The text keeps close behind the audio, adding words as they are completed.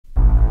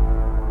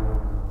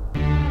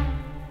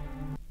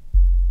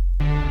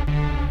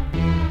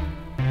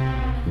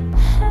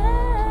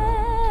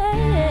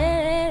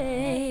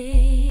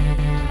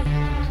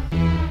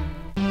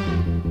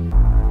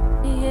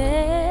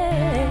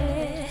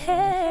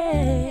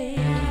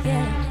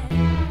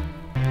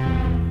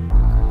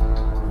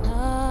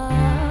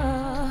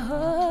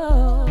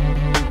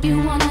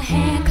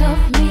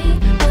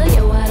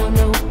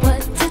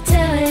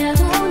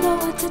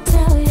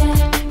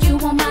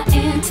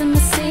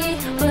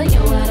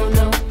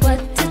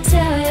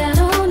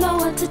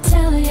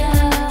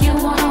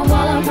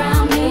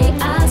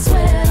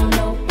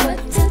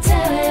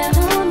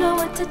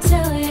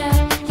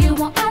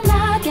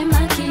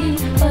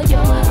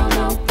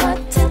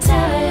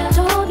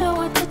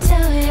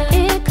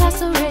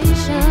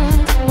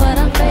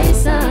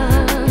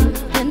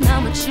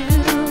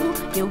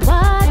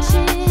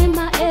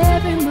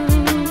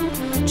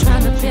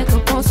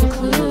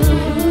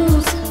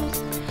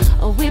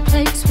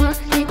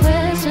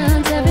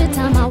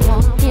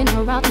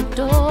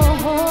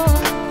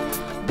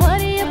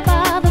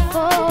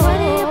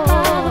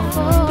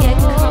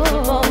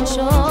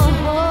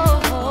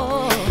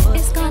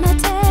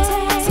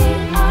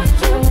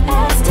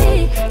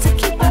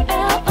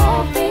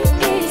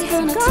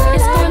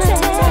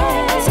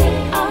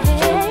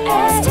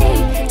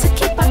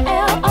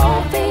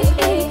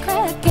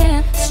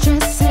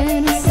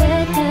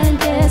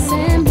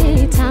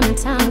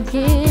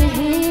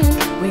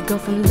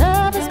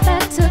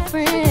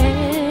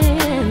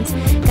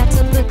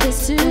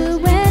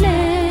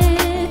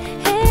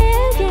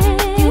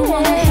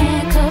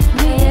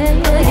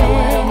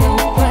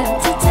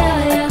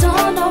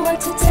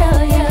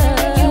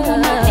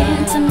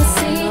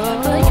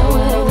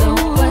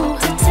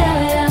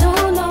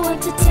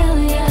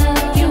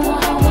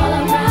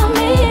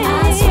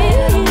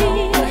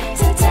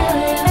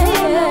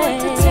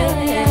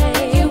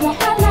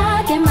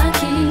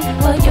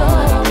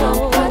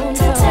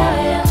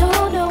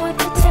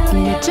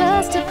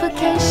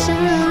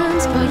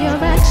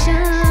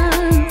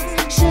actions.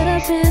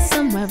 Should've been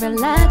somewhere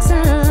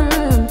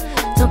relaxing.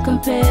 Don't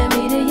compare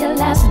me to your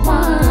last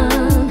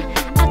one.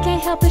 I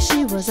can't help it,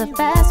 she was a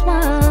fast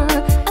one,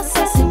 a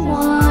sassy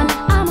one.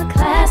 I'm a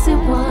classy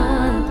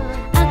one.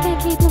 I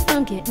can't keep her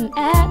from getting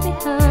at me,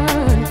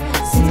 hun.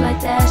 Seems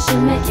like that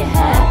should make you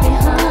happy,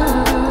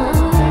 hun.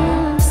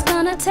 It's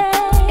gonna take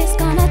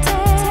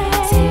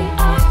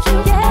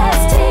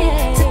T-R-U-S-T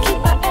to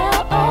keep her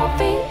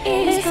L-O-V-E.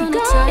 It's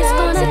gonna take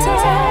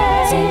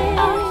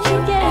T-R-U-S-T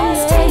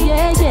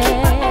to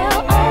keep her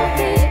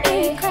L-O-V-E.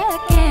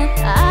 Cracking,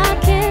 I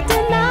can't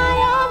deny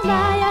or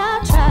lie. I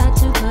tried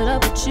to put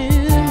up with you.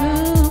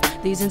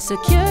 These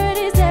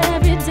insecurities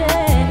every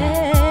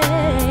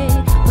day,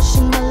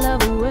 pushing my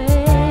love away.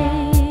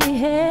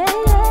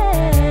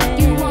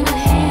 You wanna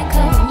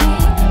handcuff me,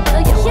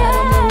 but you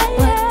don't know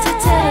what to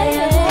tell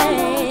you.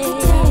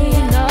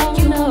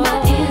 You want my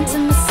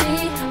intimacy,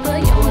 but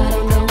you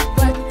don't know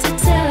what to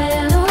tell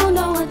you. Don't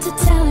know what to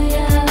tell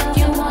you.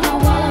 You wanna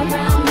wall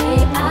around me,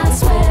 I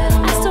swear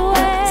I don't know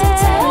what to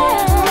tell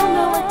you. Don't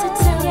know what to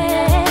tell you.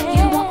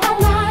 You want my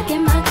lock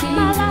and my key,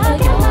 but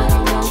you don't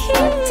know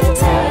what to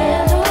tell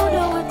you. Don't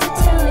know what to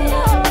tell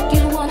you.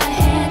 You wanna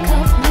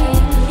handcuff me,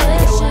 but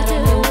you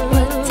don't know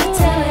what to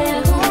tell you.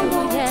 Don't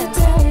know what to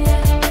tell you.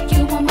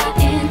 You want my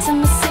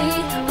intimacy,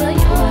 but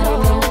you don't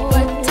know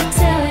what to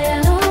tell you.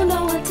 Don't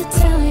know what to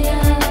tell you.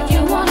 You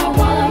wanna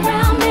wall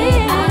around me,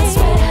 I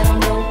swear I don't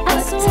know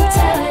what to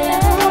tell you.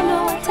 Don't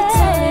know what to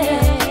tell you.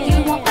 You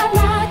want my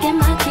lock and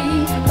my key,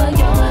 but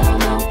you don't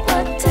know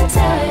what to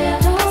tell you.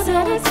 Don't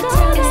know what to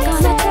tell you. It's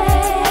gonna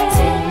take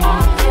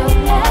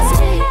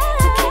T-R-U-S-T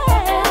to keep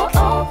her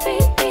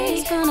L-O-V-E.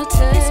 It's gonna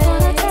take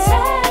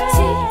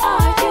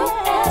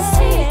T-R-U-S-T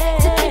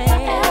to keep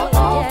her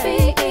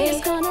L-O-V-E.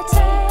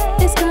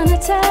 It's gonna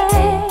take